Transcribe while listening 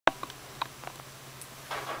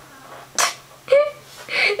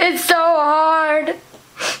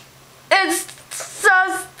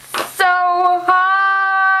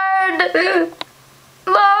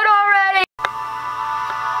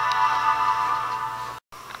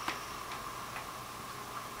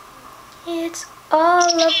It's all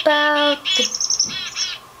about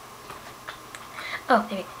the... Oh,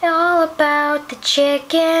 maybe. All about the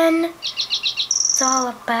chicken. It's all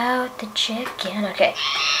about the chicken. Okay.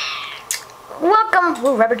 Welcome,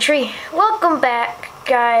 Rubber Tree. Welcome back,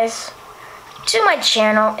 guys, to my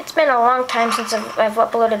channel. It's been a long time since I've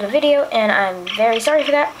uploaded a video, and I'm very sorry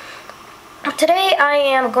for that. Today, I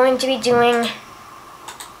am going to be doing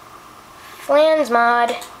FLAN'S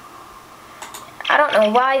mod. I don't know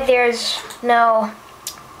why there's no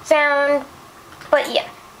sound, but yeah.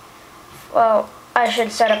 Well, I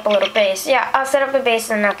should set up a little base. Yeah, I'll set up a base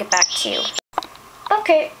and then I'll get back to you.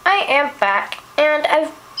 Okay, I am back, and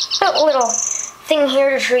I've built a little thing here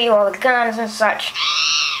to show you all the guns and such.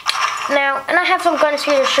 Now, and I have some guns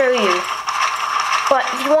here to show you. But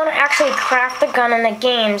if you want to actually craft the gun in the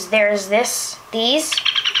games, there's these.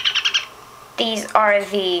 These are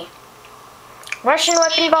the Russian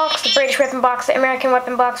weapon box, the British weapon box, the American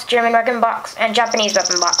weapon box, German weapon box, and Japanese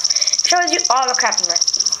weapon box. It shows you all the crafting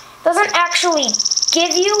recipes. Doesn't actually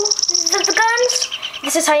give you the guns.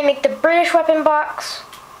 This is how you make the British weapon box.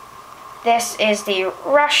 This is the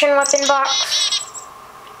Russian weapon box.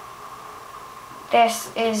 This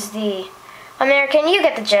is the American, you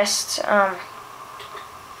get the gist.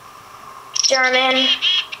 German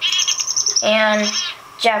and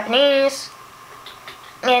Japanese.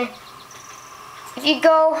 And if you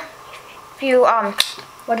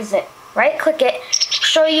right click it,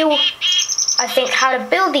 show you, I think, how to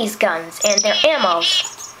build these guns and their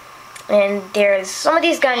ammos. And there's some of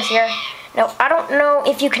these guns here. Now, I don't know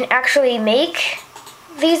if you can actually make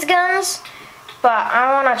these guns, but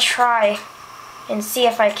I want to try and see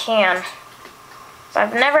if I can. So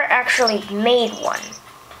I've never actually made one.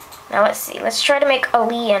 Now let's see, let's try to make a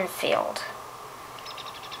Lee Enfield.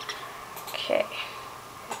 Okay.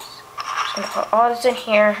 Just gonna put all this in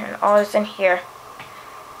here and all this in here.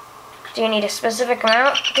 Do you need a specific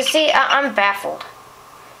amount? Because see, I'm baffled.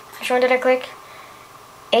 Which one did I click?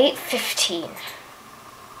 815.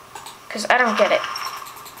 Because I don't get it.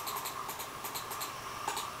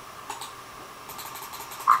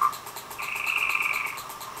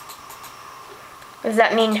 Does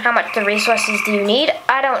that mean how much the resources do you need?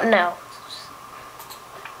 I don't know.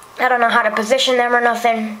 I don't know how to position them or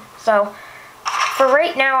nothing. So, for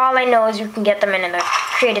right now, all I know is you can get them in the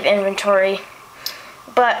creative inventory.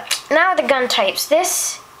 But, now the gun types.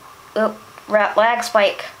 This, lag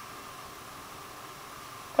spike.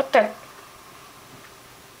 What the?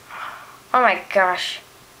 Oh my gosh.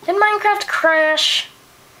 Did Minecraft crash?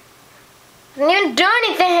 I didn't even do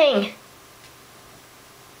anything!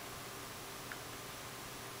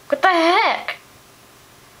 What the heck?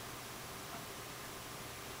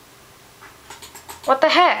 What the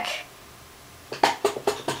heck?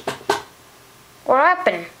 What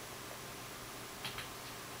happened?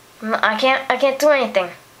 I can't do anything.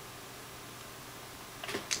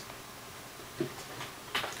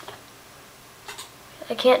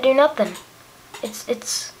 I can't do nothing.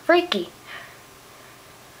 It's freaky.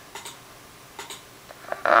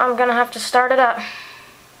 I'm gonna have to start it up.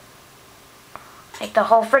 Make the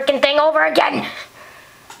whole freaking thing over again.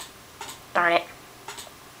 Darn it.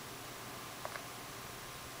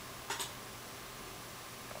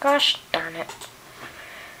 Gosh darn it.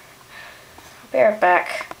 Be right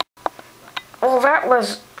back. Well, that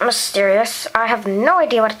was mysterious. I have no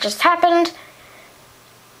idea what just happened.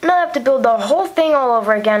 Now I have to build the whole thing all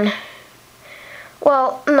over again.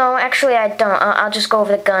 Well, no, actually I don't. I'll just go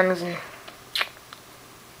over the guns and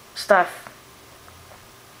stuff.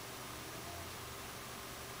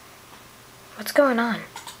 What's going on?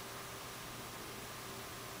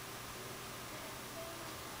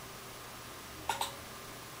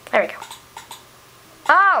 There we go.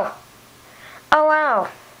 Oh! Oh wow.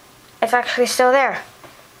 It's actually still there.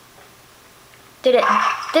 Did it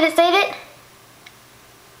save it?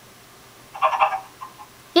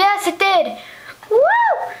 Yes, it did! Woo!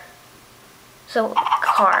 So,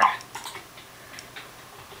 car.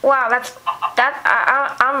 Wow,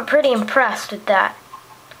 I'm pretty impressed with that.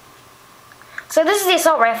 So this is the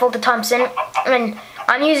assault rifle, the Thompson, and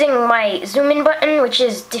I'm using my zoom in button, which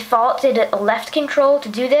is defaulted left control to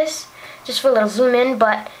do this, just for a little zoom in.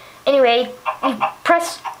 But anyway, you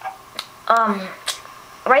press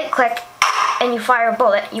right click and you fire a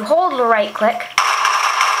bullet. You hold the right click.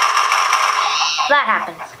 That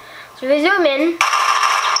happens. So we zoom in,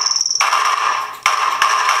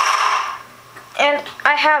 and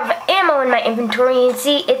I have ammo in my inventory. You can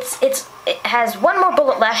see it has one more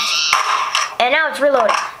bullet left. And now it's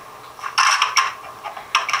reloading.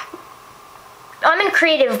 I'm in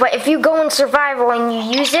creative, but if you go in survival and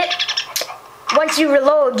you use it, once you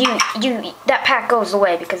reload, that pack goes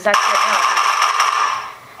away because that's your ammo pack.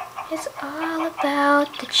 It's all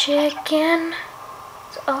about the chicken.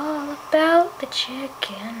 It's all about the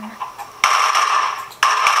chicken.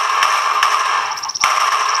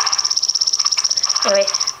 Anyway,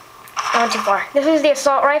 I went too far. This is the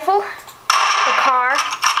assault rifle. The car.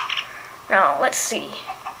 Now, let's see.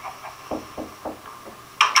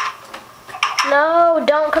 No,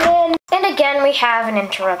 don't come in. And again, we have an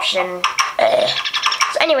interruption.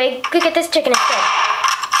 So anyway, go get this chicken instead.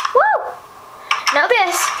 Woo! Now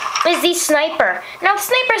this is the sniper. Now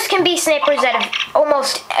snipers can be snipers out of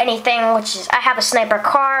almost anything, which is, I have a sniper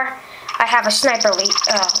car. I have a sniper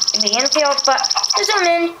in the infield, but to zoom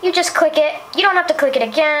in, you just click it. You don't have to click it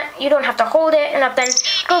again. You don't have to hold it, and nothing.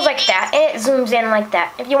 It goes like that. It zooms in like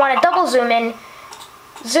that. If you want to double zoom in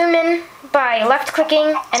by left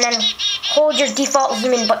clicking, and then hold your default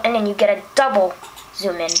zoom in button, and you get a double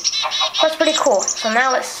zoom in. That's pretty cool. So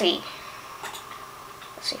now let's see.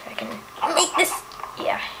 Let's see if I can make this.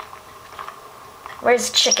 Yeah.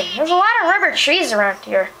 Where's the chicken? There's a lot of rubber trees around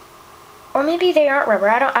here. Or maybe they aren't rubber.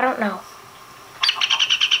 I don't know.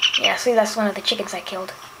 Yeah, see, that's one of the chickens I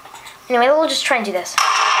killed. Anyway, we'll just try and do this.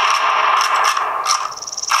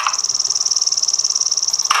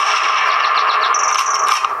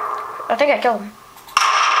 I think I killed him.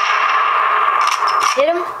 Hit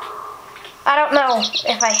him? I don't know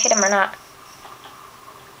if I hit him or not.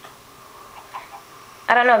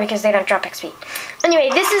 I don't know because they don't drop XP. Anyway,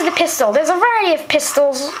 this is the pistol. There's a variety of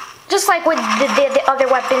pistols, just like with the other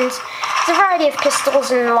weapons. There's a variety of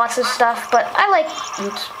pistols and lots of stuff, but I like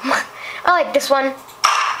this one.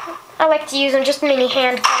 I like to use them just mini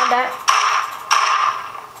hand combat.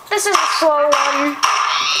 This is a slow one.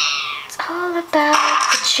 It's all about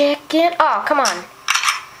the chicken. Oh, come on.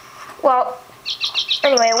 Well,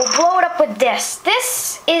 anyway, we'll blow it up with this.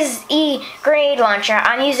 This is a grenade launcher.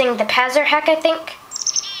 I'm using the Panzer Heck, I think.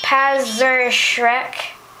 Panzer Shrek.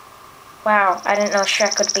 Wow, I didn't know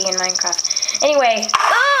Shrek would be in Minecraft. Anyway,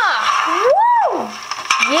 woo!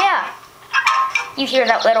 Yeah. You hear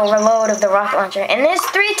that little reload of the rocket launcher. And there's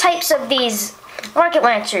 3 types of these rocket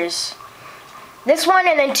launchers. This one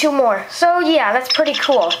and then 2 more. So yeah, that's pretty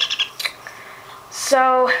cool.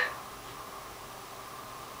 So,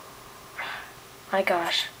 my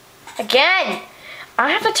gosh. Again,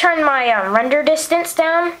 I have to turn my render distance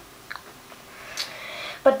down.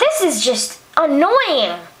 But this is just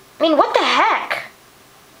annoying. I mean, what the heck?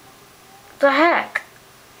 The heck?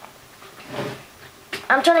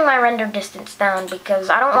 I'm turning my render distance down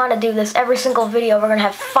because I don't want to do this every single video. We're going to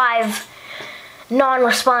have 5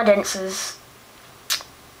 non-respondances.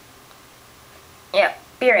 Yep,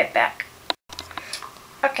 be right back.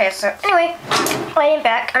 Okay, so anyway, I am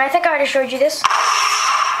back, and I think I already showed you this.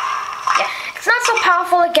 Yeah, it's not so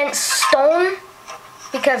powerful against stone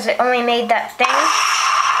because it only made that thing.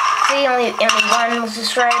 See, only one was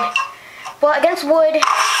destroyed. Well, against wood, it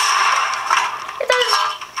does a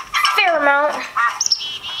fair amount.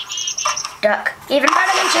 Duck, even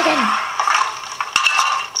better than chicken.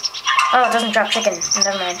 Oh, it doesn't drop chicken.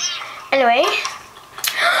 Never mind. Anyway,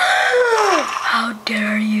 how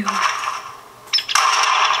dare you?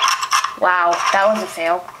 Wow, that was a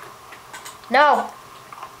fail. No!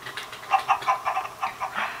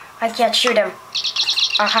 I can't shoot him.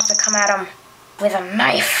 I'll have to come at him with a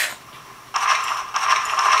knife.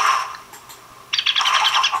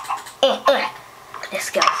 Let's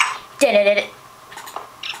go. Hey.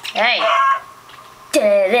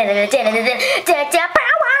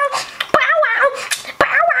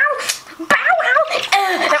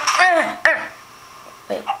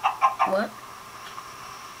 Wait, what?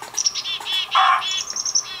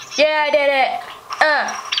 Yeah, I did it!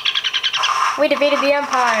 We defeated the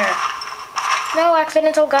Empire. No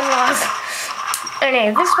accidental gun loss.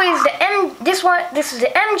 Anyway, this is the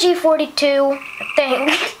MG42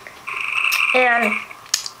 thing. And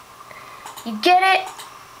you get it.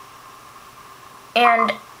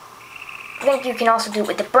 And I think you can also do it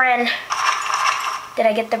with the Bren. Did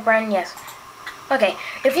I get the Bren? Yes. Okay,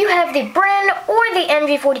 if you have the Bren or the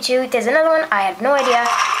MG42, there's another one, I have no idea.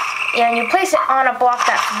 And you place it on a block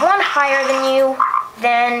that's 1 higher than you,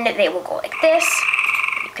 then they will go like this.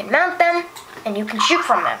 You can mount them, and you can shoot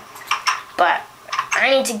from them. But I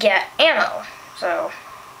need to get ammo, so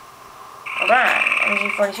hold on.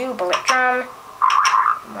 MG42, bullet drum,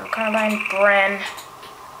 1 carbine, Bren,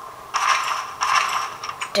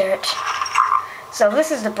 dirt. So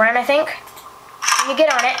this is the Bren, I think. You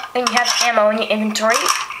get on it, and you have ammo in your inventory,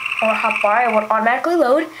 or hotbar, it will automatically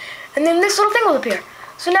load, and then this little thing will appear.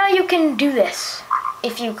 So now you can do this.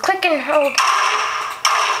 If you click and hold,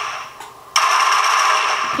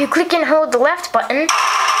 You click and hold the left button.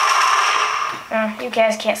 You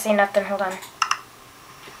guys can't see nothing. Hold on.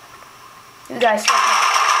 You guys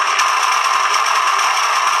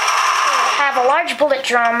have a large bullet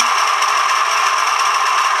drum,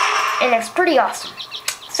 and it's pretty awesome.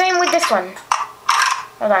 Same with this one.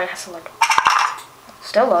 Hold on, it has to load.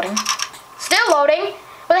 Still loading. Still loading?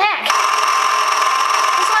 What the heck?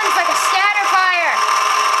 This one's like a scatter fire.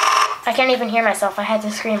 I can't even hear myself. I had to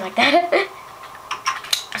scream like that.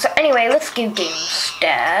 So anyway, let's do game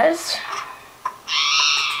stats.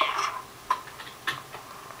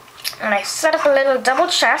 And I set up a little double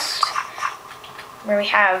chest where we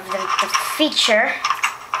have the feature.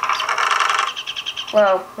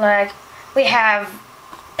 Whoa, lag. We have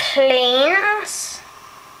planes.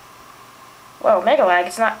 Whoa, mega lag.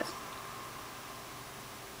 It's not.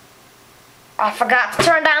 I forgot to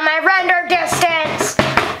turn down my render distance.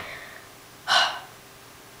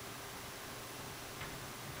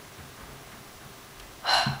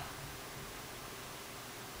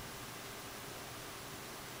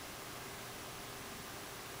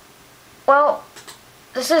 Well,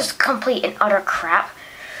 this is complete and utter crap.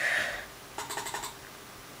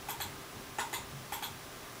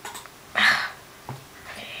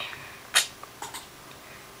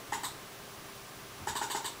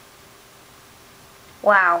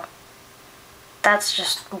 Wow. That's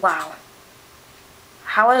just, wow.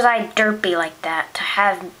 How was I derpy like that to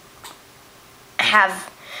have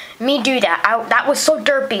me do that? That was so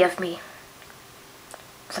derpy of me.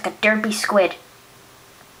 It's like a derpy squid.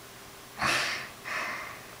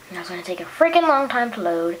 And it's gonna take a freaking long time to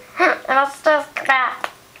load. And that's just crap.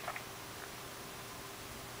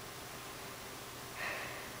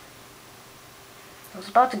 I was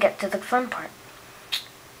about to get to the fun part.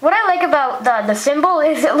 What I like about the symbol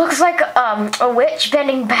is it looks like a witch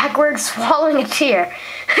bending backwards, swallowing a tear.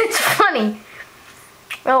 It's funny.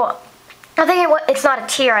 Well, I think it's not a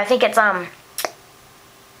tear. I think it's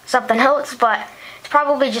something else, but it's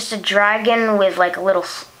probably just a dragon with like a little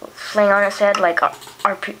sling on its head, like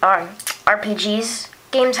RPGs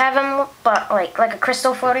games have them, but like a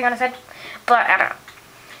crystal floating on its head. But I don't know.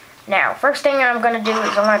 Now, first thing I'm gonna do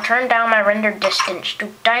is I'm gonna turn down my render distance to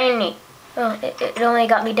tiny. Oh, it only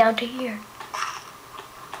got me down to here.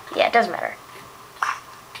 Yeah, it doesn't matter.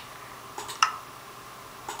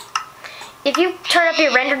 If you turn up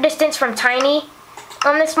your render distance from tiny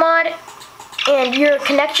on this mod, and your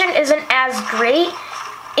connection isn't as great,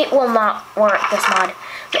 it will not work, this mod.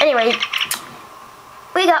 So anyway,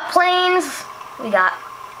 we got planes, we got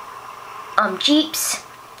jeeps,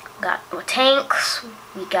 we got tanks,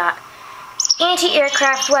 we got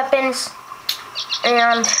anti-aircraft weapons,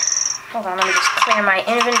 and hold on, let me just clear my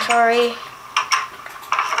inventory.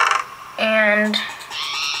 And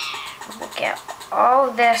look at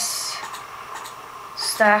all this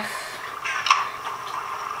stuff.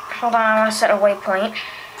 Hold on, I want to set a waypoint.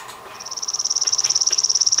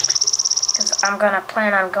 Because I'm going to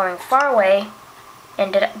plan on going far away.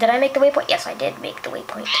 And did I make the waypoint? Yes, I did make the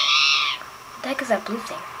waypoint. What the heck is that blue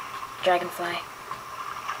thing? Dragonfly.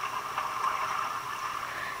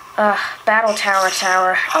 Battle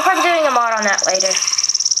tower. I'll probably be doing a mod on that later.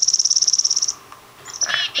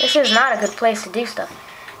 This is not a good place to do stuff.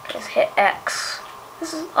 Just hit X.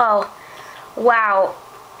 This is, oh, wow.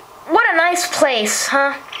 What a nice place,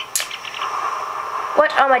 huh?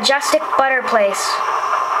 What a majestic butter place.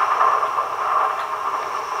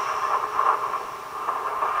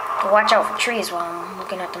 Watch out for trees while I'm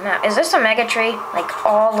looking at the map. Is this a mega tree? Like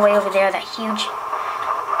all the way over there, that huge?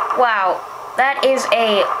 Wow, that is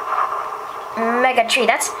a mega tree.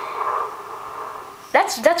 That's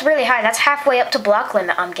really high. That's halfway up to block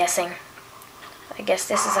limit, I'm guessing. I guess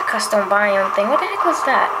this is a custom biome thing. What the heck was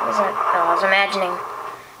that? Was that? Oh, I was imagining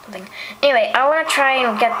something. Anyway, I want to try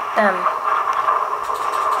and get them.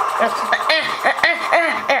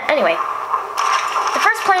 Anyway, the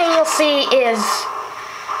first plane you'll see is,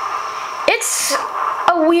 it's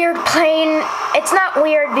a weird plane. It's not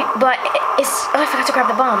weird, but it's. Oh, I forgot to grab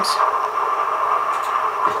the bombs.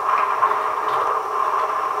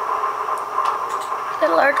 A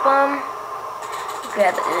large bomb.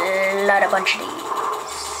 Grab a bunch of these.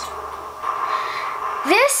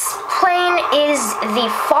 This plane is the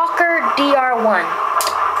Fokker DR1.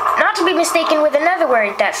 Not to be mistaken with another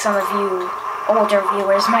word that some of you older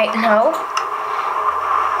viewers might know.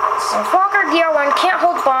 So Fokker DR1 can't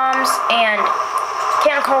hold bombs and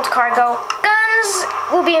can't hold cargo. Guns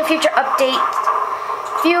will be in future updates.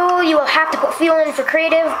 Fuel, you will have to put fuel in for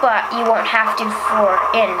creative, but you won't have to for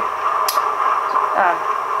in.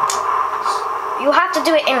 You'll have to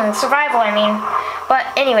do it in survival, I mean. But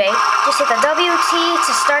anyway, just hit the WT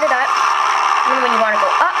to start it up. And when you want to go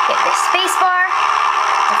up, hit the space bar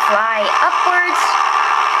to fly upwards.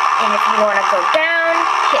 And if you want to go down,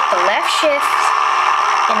 hit the left shift.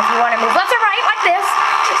 And if you want to move left or right like this,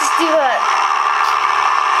 just do a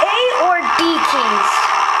A or D keys,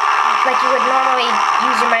 like you would normally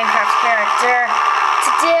use your Minecraft character to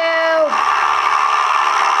do.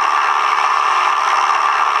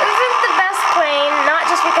 This is the best plane, not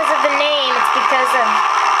just because of the name, it's because of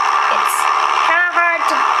it's kind of hard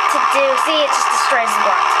to do. See, it just destroys the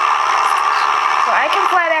blocks. So I can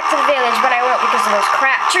fly back to the village, but I won't because of those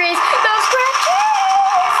crap trees. Those crap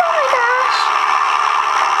trees! Oh my gosh!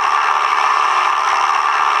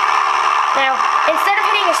 Now, instead of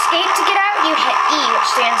hitting escape to get out, you hit E, which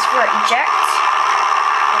stands for eject.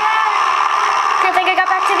 Good thing I got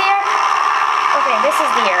back to the air. Okay, this is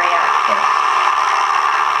the area.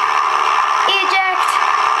 Eject.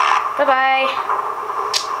 Bye-bye.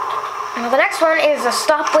 Now the next one is a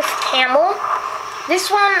stop with camel. This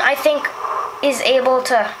one, I think, is able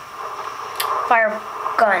to fire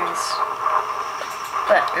guns,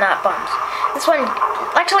 but not bombs. This one,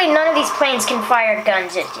 actually, none of these planes can fire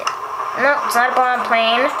guns yet. No, it's not a bomb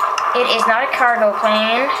plane. It is not a cargo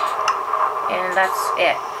plane. And that's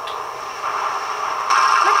it.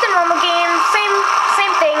 Like the normal game,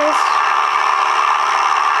 same things.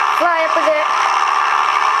 Fly up with it.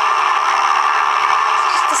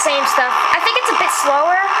 It's just the same stuff. I think it's a bit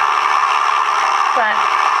slower, but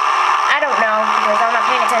I don't know because I'm not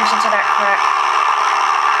paying attention to that crap.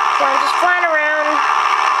 So I'm just flying around.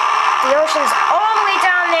 The ocean's all the way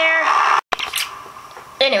down there.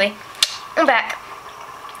 Anyway, I'm back.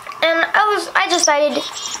 And I decided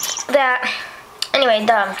that, anyway,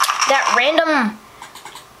 that random,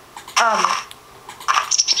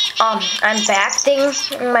 I'm back thing,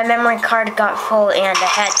 my memory card got full and I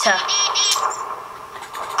had to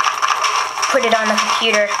put it on the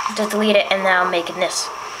computer to delete it, and now I'm making this.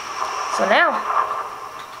 So now,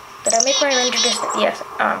 did I make my render distance? Yes,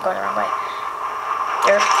 oh, I'm going the wrong way.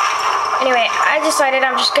 There. Anyway, I decided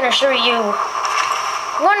I'm just gonna show you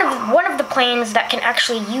one of the planes that can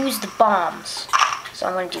actually use the bombs. So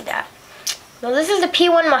I'm gonna do that. Now this is the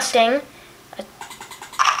P1 Mustang.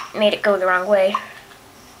 I made it go the wrong way.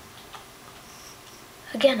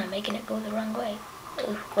 Again, I'm making it go the wrong way.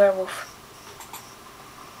 Ooh, werewolf.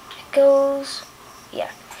 It goes,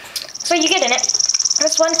 yeah. So you get in it.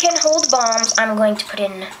 This one can hold bombs. I'm going to put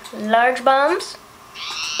in large bombs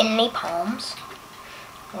in napalms.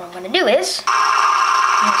 What I'm going to do is,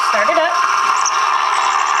 I'm going to start it up.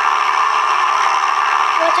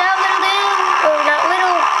 Watch out, little dude. Oh, not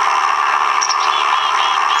little.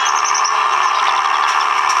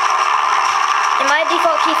 And my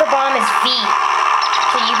default key for bomb is V.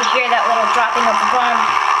 So you can hear that little dropping of the bomb.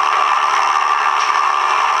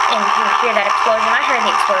 And you can hear that explosion. I heard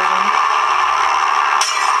the explosion.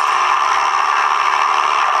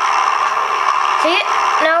 See it?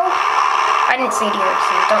 No? I didn't see it either,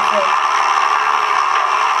 so don't worry.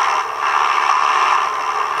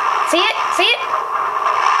 See it? See it?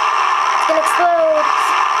 It's gonna explode.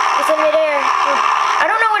 It's in midair. I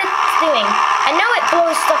don't know what it's doing. I know it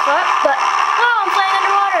blows stuff up, but oh, I'm flying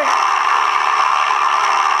underwater.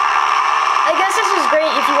 I guess this is great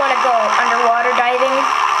if you want to go underwater diving.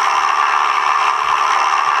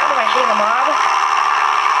 What am I hitting a mob?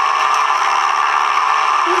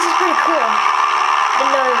 This is pretty cool.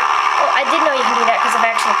 I did know you can do that because I've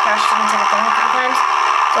actually crashed into the thing a couple times.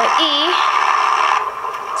 So E,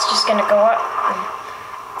 it's just gonna go up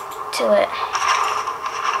to it.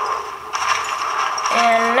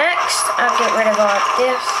 And next, I'll get rid of all of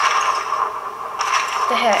this. What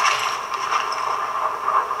the heck?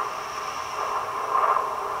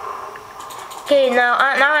 Okay, now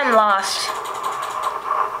I'm lost.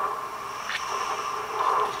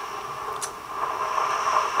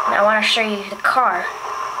 Now I want to show you the car.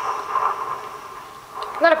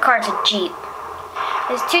 Not a car, it's a Jeep.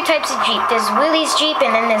 There's two types of Jeep. There's Willie's Jeep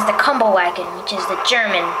and then there's the Kumblewagen, which is the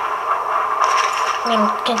German. I mean,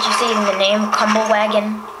 can't you see in the name,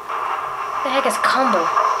 Kumblewagen? What the heck is Kumble?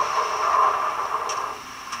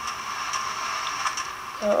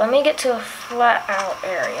 So let me get to a flat out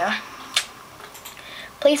area.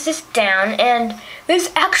 Place this down, and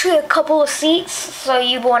there's actually a couple of seats, so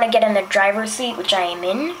you want to get in the driver's seat, which I am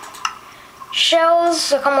in. Shells,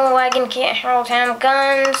 the Kumblewagen can't hold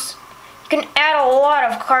handguns. You can add a lot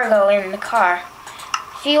of cargo in the car.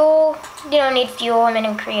 Fuel, you don't need fuel, I'm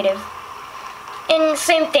in creative. And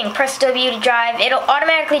same thing, press W to drive. It'll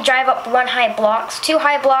automatically drive up one high blocks. Two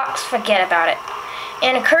high blocks, forget about it.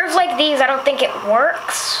 And curves like these, I don't think it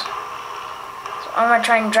works. So I'm gonna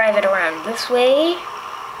try and drive it around this way.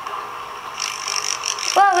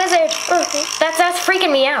 Whoa, lizard! Oh, that's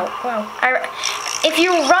freaking me out. Wow. If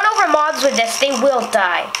you run over mobs with this, they will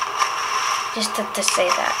die. Just to say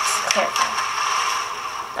that, clarify.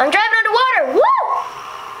 I'm driving underwater. Woo!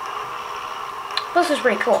 This was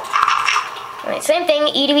pretty cool. Alright, same thing.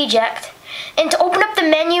 E to eject. And to open up the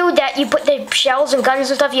menu that you put the shells and guns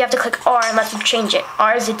and stuff, you have to click R unless you change it.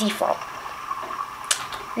 R is the default.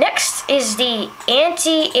 Next is the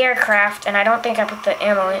anti-aircraft, and I don't think I put the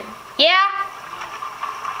ammo in. Yeah?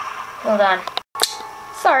 Hold on.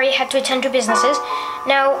 Sorry, had to attend to businesses.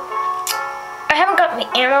 Now, I haven't got the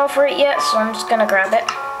ammo for it yet, so I'm just gonna grab it.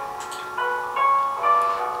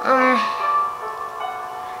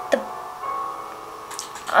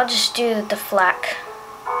 I'll just do the flak.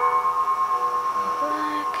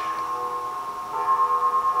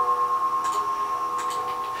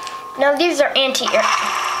 Now these are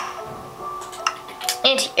anti-aircraft.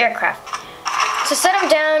 So set them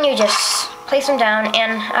down, you just place them down,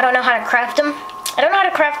 and I don't know how to craft them. I don't know how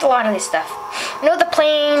to craft a lot of this stuff. I know the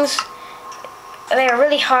planes, they're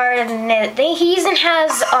really hard, and he even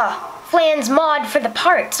has a FLAN'S mod for the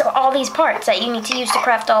parts, or all these parts that you need to use to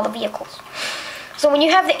craft all the vehicles. So when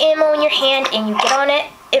you have the ammo in your hand and you get on it,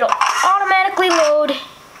 it'll automatically load,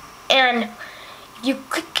 and you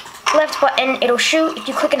click left button, it'll shoot. If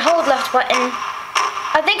you click and hold left button,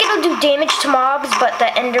 I think it'll do damage to mobs, but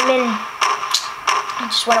the Enderman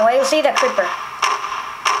just went away. You'll see that creeper.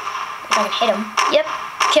 If I can hit him. Yep,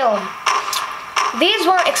 kill him. These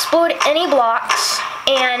won't explode any blocks,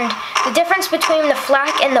 and the difference between the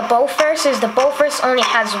flak and the bowfirst is the bowfirst only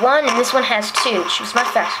has one, and this one has two. It shoots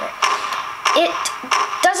much faster. It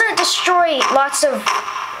doesn't destroy lots of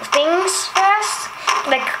things fast.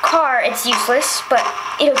 Like a car, it's useless, but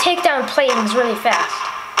it'll take down planes really fast.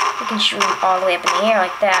 You can shoot them all the way up in the air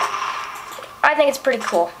like that. I think it's pretty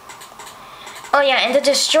cool. Oh yeah, and to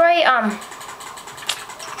destroy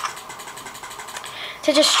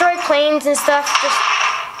planes and stuff,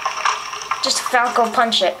 just Falco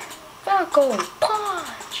punch it. Falco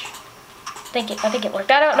punch. I think it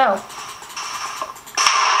worked. I don't know.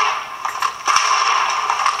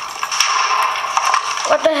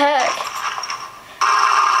 What the heck?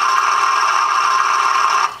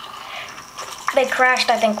 They crashed,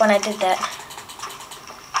 I think, when I did that.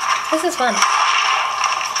 This is fun.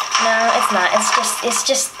 No, it's not. It's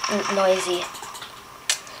just noisy.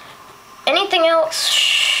 Anything else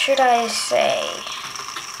should I say?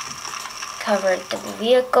 Covered the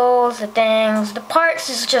vehicles, the things. The parts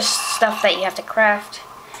is just stuff that you have to craft.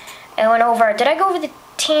 I went over. Did I go over the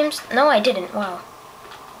teams? No, I didn't. Wow.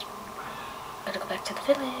 Gotta go back to the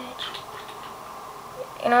village.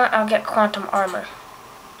 You know what? I'll get quantum armor.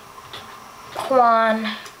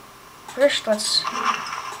 First, let's.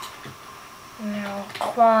 No,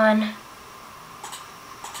 Quan.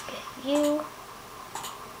 Get you.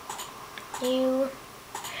 You.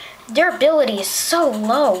 Durability is so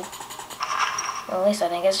low. Well, at least I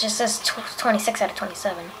think it just says 26 out of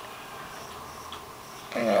 27.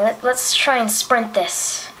 Anyway, let's try and sprint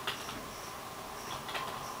this.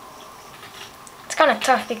 It's kind of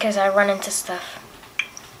tough because I run into stuff.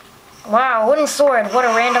 Wow, wooden sword. What a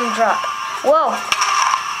random drop. Whoa.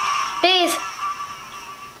 Bees.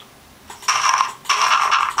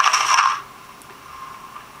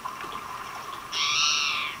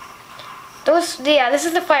 This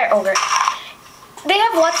is the fire ogre. They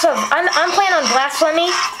have lots of. I'm playing on blasphemy,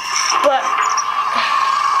 but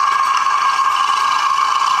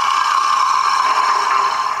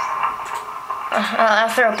I'll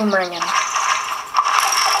throw a boomerang at him.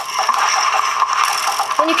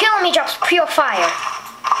 When you kill him, he drops pure fire.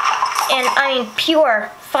 And I mean pure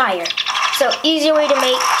fire. So easy way to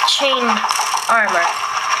make chain armor.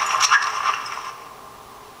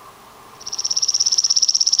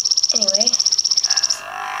 Anyway,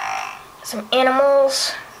 some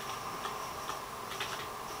animals.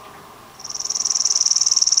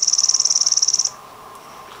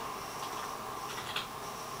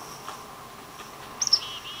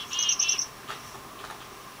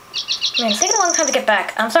 Man, it's taking a long time to get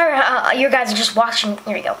back. I'm sorry you guys are just watching,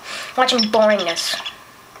 here we go, watching boringness.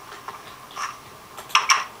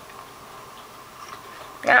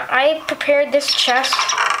 Now, I prepared this chest.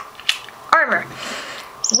 Armor.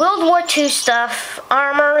 World War II stuff,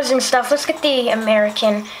 armors and stuff. Let's get the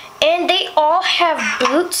American. And they all have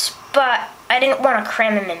boots, but I didn't want to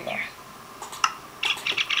cram them in there.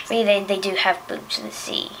 See, they do have boots. Let's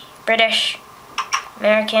see. British,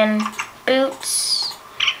 American, boots.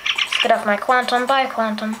 Let's get off my quantum, buy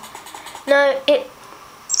quantum. No,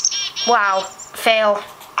 wow, fail.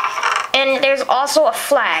 And there's also a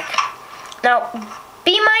flag. Now,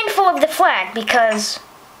 be mindful of the flag because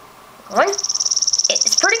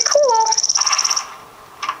pretty cool.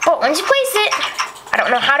 But once you place it, I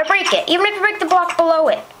don't know how to break it. Even if you break the block below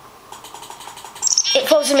it, it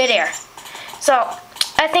floats in midair. So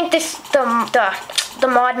I think the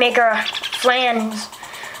mod maker FLAN'S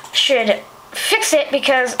should fix it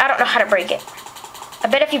because I don't know how to break it. I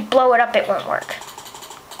bet if you blow it up, it won't work.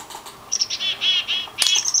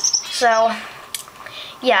 So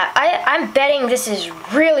yeah, I'm betting this is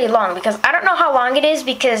really long because I don't know how long it is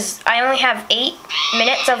because I only have 8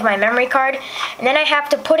 minutes of my memory card, and then I have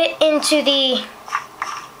to put it into the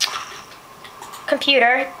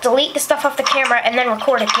computer, delete the stuff off the camera, and then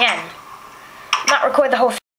record again. Not record the whole